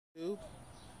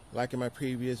Like in my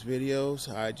previous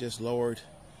videos, I just lowered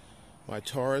my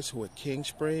Taurus with King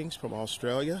Springs from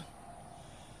Australia.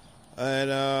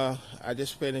 And I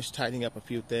just finished tightening up a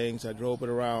few things. I drove it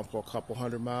around for a couple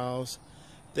hundred miles.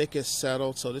 I think it's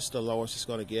settled, so this is the lowest it's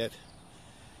going to get.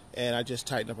 And I just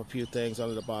tightened up a few things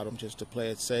under the bottom just to play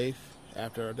it safe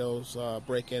after those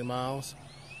break-in miles.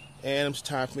 And it's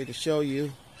time for me to show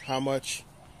you how much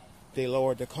they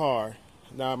lowered the car.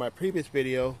 Now in my previous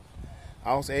video,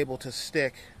 I was able to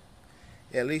stick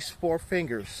at least 4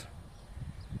 fingers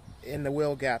in the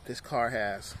wheel gap this car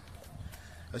has.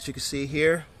 As you can see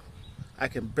here, I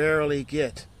can barely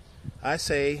get, I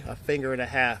say, a finger and a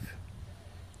half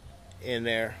in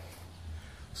there.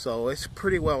 So it's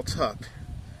pretty well tucked.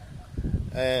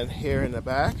 And here in the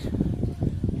back,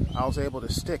 I was able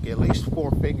to stick at least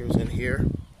 4 fingers in here.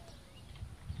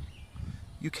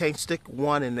 You can't stick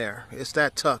 1 in there. It's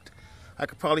that tucked. I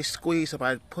could probably squeeze if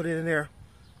I put it in there.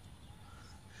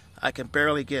 I can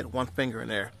barely get 1 finger in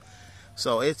there.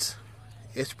 So it's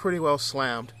pretty well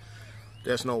slammed.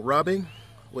 There's no rubbing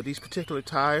with these particular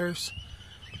tires.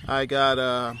 I got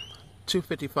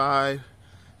 255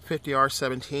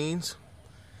 50R17s.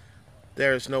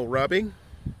 There's no rubbing.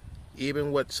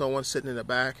 Even with someone sitting in the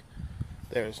back,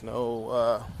 there's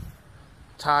no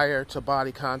tire to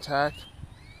body contact.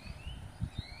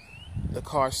 The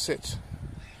car sits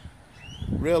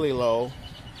really low.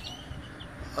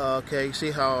 Okay, you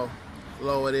see how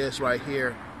low it is right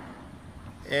here.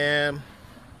 And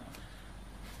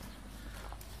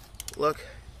look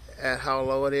at how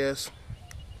low it is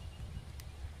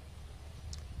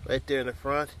right there in the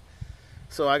front.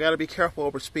 So I got to be careful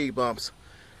over speed bumps.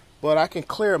 But I can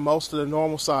clear most of the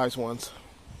normal size ones.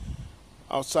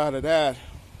 Outside of that,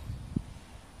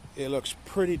 it looks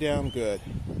pretty damn good.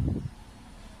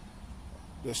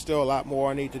 There's still a lot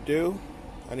more I need to do.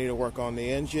 I need to work on the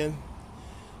engine,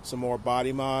 some more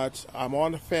body mods. I'm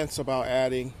on the fence about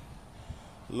adding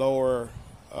lower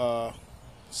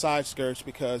side skirts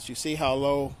because you see how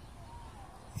low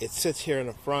it sits here in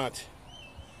the front.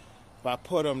 If I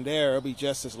put them there, it'll be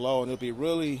just as low, and it'll be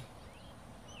really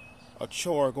a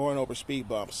chore going over speed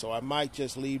bumps. So I might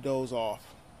just leave those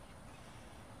off.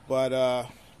 But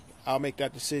I'll make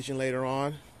that decision later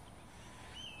on.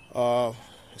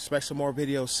 Expect some more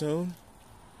videos soon.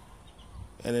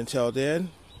 And until then,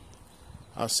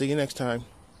 I'll see you next time.